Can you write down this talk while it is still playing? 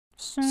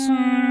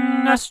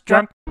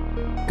SNESdrunk.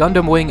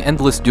 Gundam Wing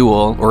Endless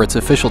Duel, or its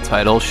official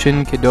title,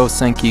 Shin, Kidou,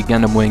 Senki,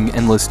 Gundam Wing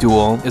Endless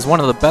Duel, is one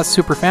of the best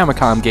Super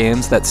Famicom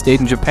games that stayed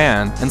in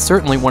Japan, and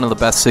certainly one of the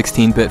best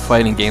 16-bit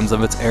fighting games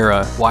of its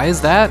era. Why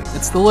is that?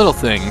 It's the little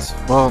things.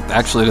 Well,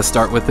 actually to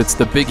start with, it's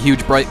the big,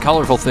 huge, bright,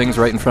 colorful things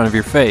right in front of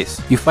your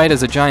face. You fight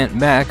as a giant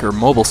mech, or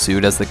mobile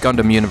suit as the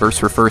Gundam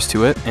universe refers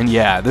to it, and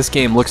yeah, this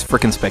game looks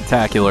frickin'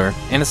 spectacular.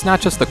 And it's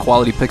not just the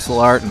quality pixel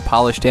art and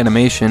polished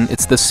animation,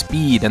 it's the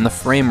speed and the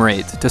frame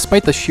rate.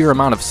 Despite the sheer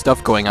amount of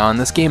stuff going on,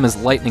 this game is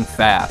lightning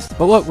fast.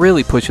 But what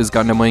really pushes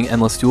Gundam Wing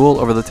Endless Duel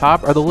over the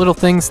top are the little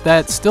things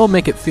that still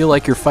make it feel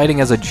like you're fighting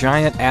as a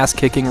giant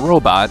ass-kicking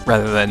robot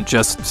rather than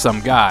just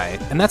some guy.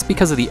 And that's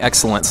because of the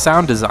excellent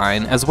sound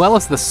design, as well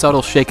as the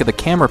subtle shake of the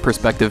camera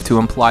perspective to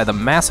imply the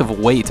massive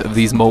weight of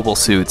these mobile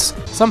suits.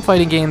 Some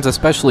fighting games,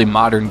 especially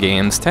modern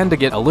games, tend to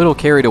get a little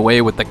carried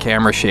away with the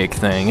camera shake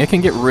thing. It can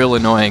get real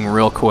annoying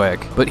real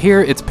quick. But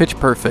here, it's pitch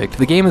perfect.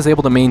 The game is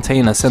able to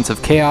maintain a sense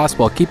of chaos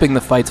while keeping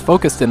the fights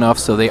focused enough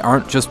so they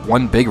aren't just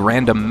one big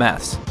random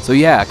mess. So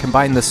yeah,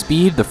 combine the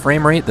speed, the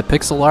frame rate, the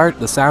pixel art,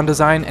 the sound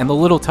design, and the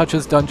little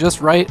touches done just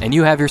right, and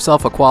you have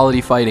yourself a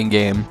quality fighting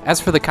game. As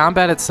for the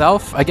combat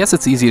itself, I guess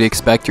it's easy to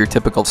expect your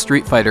typical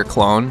Street Fighter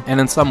clone, and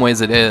in some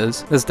ways it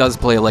is. This does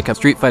play like a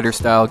Street Fighter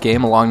style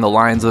game along the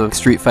lines of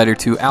Street Fighter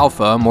 2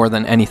 Alpha more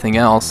than anything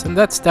else, and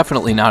that's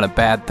definitely not a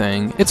bad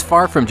thing. It's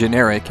far from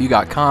generic. You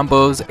got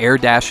combos, air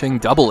dashing,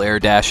 double air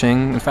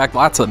dashing, in fact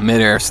lots of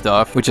mid-air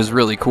stuff, which is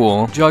really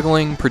cool,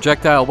 juggling,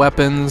 projectile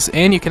weapons,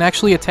 and you can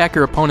actually attack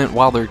your opponent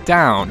while they're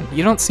down.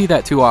 You don't see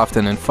that too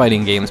often in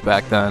fighting games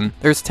back then.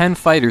 There's 10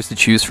 fighters to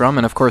choose from,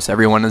 and of course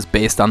everyone is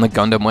based on the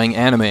Gundam Wing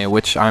anime,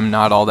 which I'm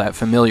not all that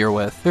familiar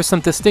with. There's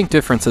some distinct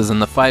differences in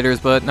the fighters,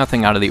 but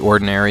nothing out of the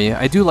ordinary.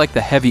 I do like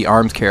the heavy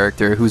arms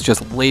character who's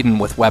just laden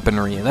with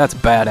weaponry. That's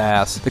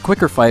badass. The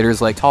quicker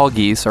fighters like Tall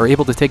Geese are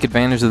able to take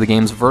advantage of the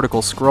game's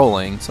vertical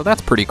scrolling, so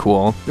that's pretty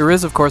cool. There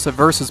is of course a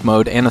versus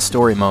mode and a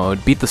story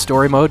mode. Beat the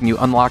story mode and you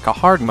unlock a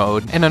hard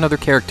mode and another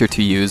character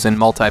to use in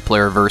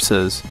multiplayer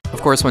versus.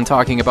 Of course, when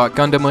talking about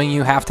Gundam Wing,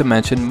 you have to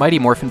mention Mighty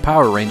Morphin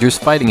Power Rangers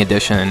Fighting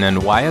Edition,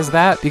 and why is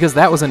that? Because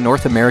that was a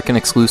North American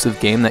exclusive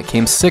game that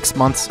came 6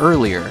 months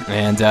earlier.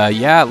 And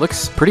yeah, it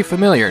looks pretty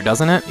familiar,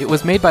 doesn't it? It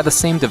was made by the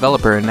same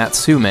developer,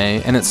 Natsume,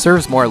 and it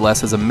serves more or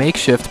less as a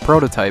makeshift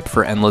prototype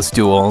for Endless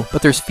Duel,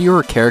 but there's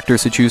fewer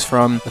characters to choose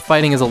from, the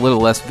fighting is a little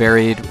less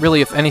varied.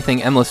 Really, if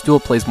anything, Endless Duel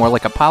plays more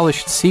like a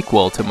polished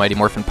sequel to Mighty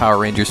Morphin Power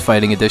Rangers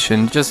Fighting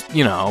Edition, just,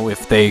 you know,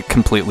 if they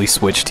completely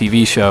switch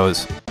TV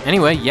shows.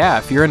 Anyway, yeah,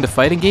 if you're into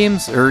fighting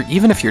games, or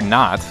even if you're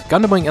not,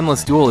 Gundam Wing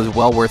Endless Duel is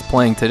well worth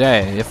playing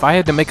today. If I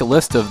had to make a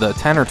list of the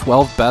 10 or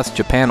 12 best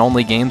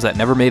Japan-only games that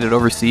never made it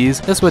overseas,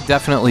 this would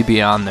definitely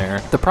be on there.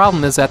 The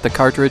problem is that the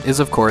cartridge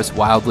is of course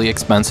wildly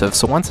expensive,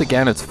 so once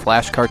again it's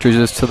flash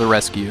cartridges to the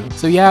rescue.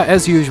 So yeah,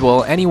 as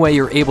usual, any way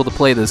you're able to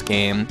play this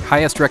game,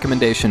 highest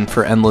recommendation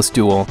for Endless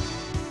Duel.